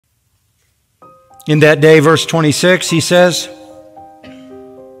In that day, verse 26, he says,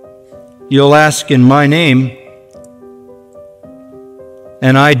 you'll ask in my name,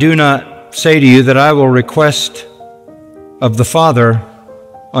 and I do not say to you that I will request of the Father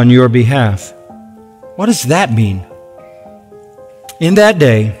on your behalf. What does that mean? In that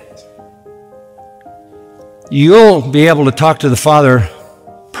day, you'll be able to talk to the Father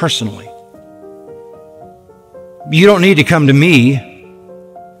personally. You don't need to come to me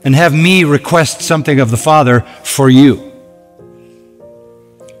and have me request something of the Father for you.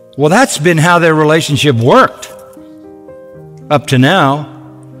 Well, that's been how their relationship worked up to now.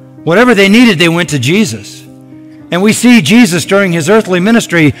 Whatever they needed, they went to Jesus. And we see Jesus during his earthly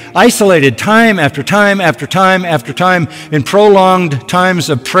ministry isolated time after time after time after time in prolonged times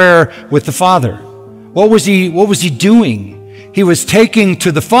of prayer with the Father. What was he doing? He was taking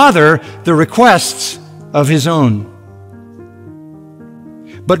to the Father the requests of his own.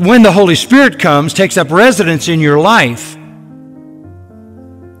 But when the Holy Spirit comes, takes up residence in your life,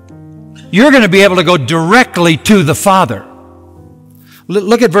 you're going to be able to go directly to the Father.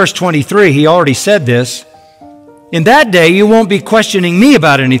 Look at verse 23. He already said this. In that day, you won't be questioning me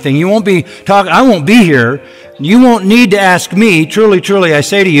about anything. You won't be talking, I won't be here. You won't need to ask me. Truly, truly, I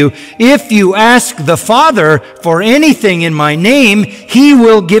say to you, if you ask the Father for anything in my name, he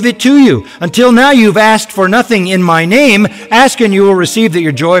will give it to you. Until now, you've asked for nothing in my name. Ask and you will receive, that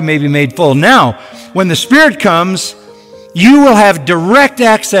your joy may be made full. Now, when the Spirit comes, you will have direct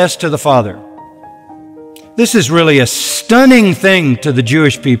access to the Father. This is really a stunning thing to the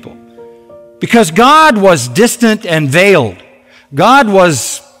Jewish people, because God was distant and veiled. God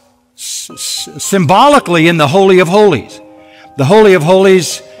was symbolically in the Holy of Holies. The Holy of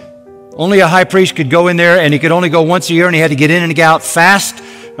Holies, only a high priest could go in there, and he could only go once a year, and he had to get in and get out fast,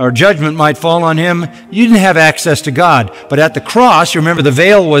 or judgment might fall on him. You didn't have access to God. But at the cross, you remember the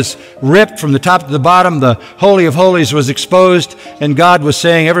veil was ripped from the top to the bottom, the Holy of Holies was exposed, and God was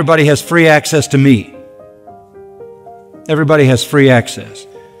saying, everybody has free access to me. Everybody has free access.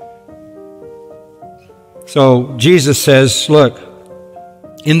 So Jesus says, look,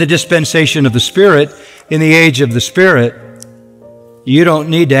 in the dispensation of the Spirit, in the age of the Spirit, you don't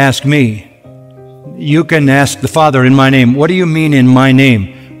need to ask me. You can ask the Father in my name. What do you mean in my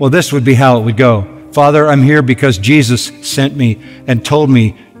name? Well, this would be how it would go. Father, I'm here because Jesus sent me and told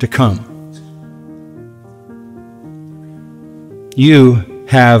me to come. You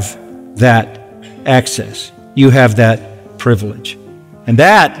have that access. You have that privilege. And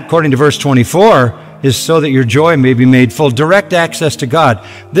that, according to verse 24, is so that your joy may be made full. Direct access to God.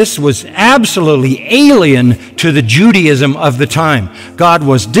 This was absolutely alien to the Judaism of the time. God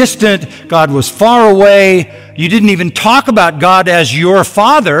was distant. God was far away. You didn't even talk about God as your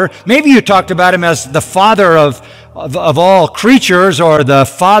Father. Maybe you talked about him as the Father of all creatures, or the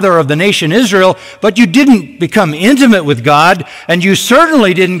Father of the nation Israel, but you didn't become intimate with God, and you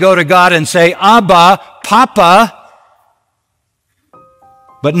certainly didn't go to God and say, Abba, Papa.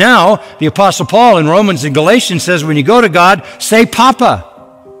 But now, the Apostle Paul in Romans and Galatians says, when you go to God, say Papa.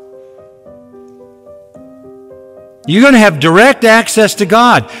 You're going to have direct access to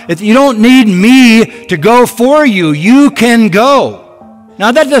God. You don't need me to go for you. You can go.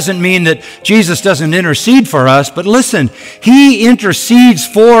 Now, that doesn't mean that Jesus doesn't intercede for us, but listen, he intercedes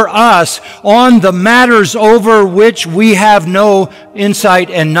for us on the matters over which we have no insight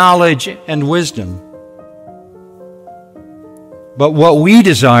and knowledge and wisdom. But what we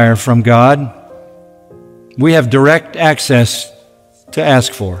desire from God, we have direct access to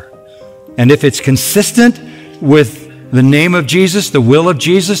ask for. And if it's consistent with the name of Jesus, the will of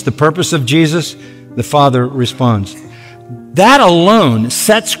Jesus, the purpose of Jesus, the Father responds. That alone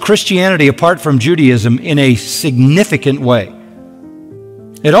sets Christianity apart from Judaism in a significant way.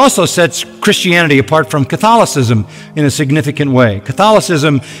 It also sets Christianity apart from Catholicism in a significant way.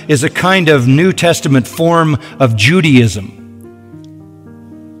 Catholicism is a kind of New Testament form of Judaism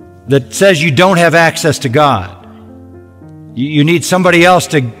that says you don't have access to God. You need somebody else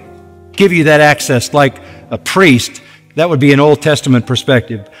to give you that access, like a priest. That would be an Old Testament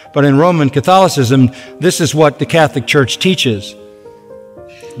perspective. But in Roman Catholicism, this is what the Catholic Church teaches.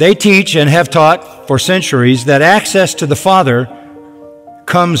 They teach and have taught for centuries that access to the Father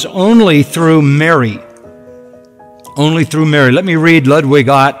comes only through Mary. Only through Mary. Let me read Ludwig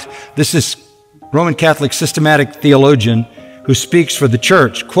Ott. This is Roman Catholic systematic theologian who speaks for the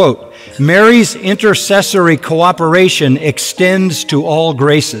church. Quote, Mary's intercessory cooperation extends to all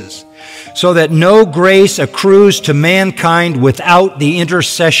graces, so that no grace accrues to mankind without the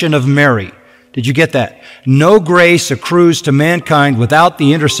intercession of Mary. Did you get that? No grace accrues to mankind without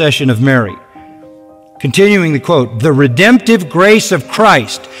the intercession of Mary. Continuing the quote, the redemptive grace of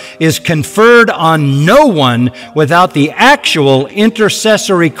Christ is conferred on no one without the actual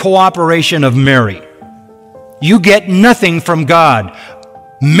intercessory cooperation of Mary. You get nothing from God.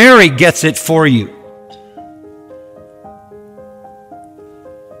 Mary gets it for you.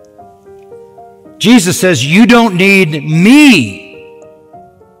 Jesus says, you don't need me,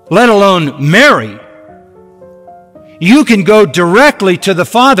 let alone Mary. You can go directly to the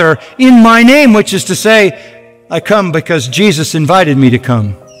Father in my name, which is to say, I come because Jesus invited me to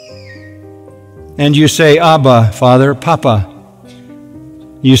come. And you say, Abba, Father, Papa.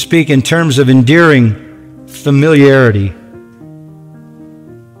 You speak in terms of endearing familiarity.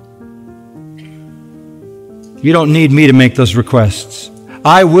 You don't need me to make those requests.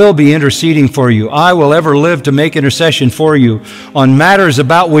 I will be interceding for you. I will ever live to make intercession for you on matters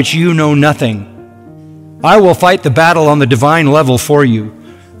about which you know nothing. I will fight the battle on the divine level for you,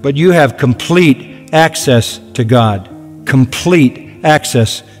 but you have complete access to God, complete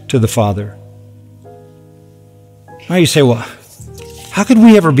access to the Father. Now you say, well, how could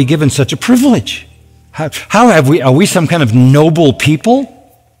we ever be given such a privilege? Are we some kind of noble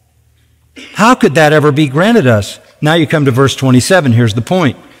people? How could that ever be granted us? Now you come to verse 27. Here's the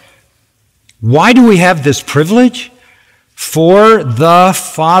point. Why do we have this privilege? For the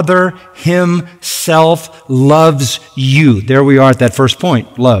Father himself loves you. There we are at that first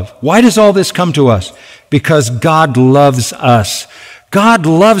point, love. Why does all this come to us? Because God loves us. God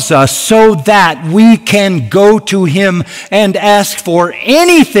loves us so that we can go to him and ask for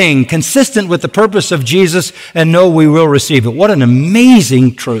anything consistent with the purpose of Jesus and know we will receive it. What an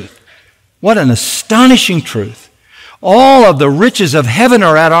amazing truth. What an astonishing truth. All of the riches of heaven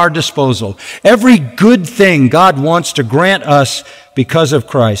are at our disposal. Every good thing God wants to grant us because of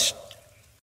Christ.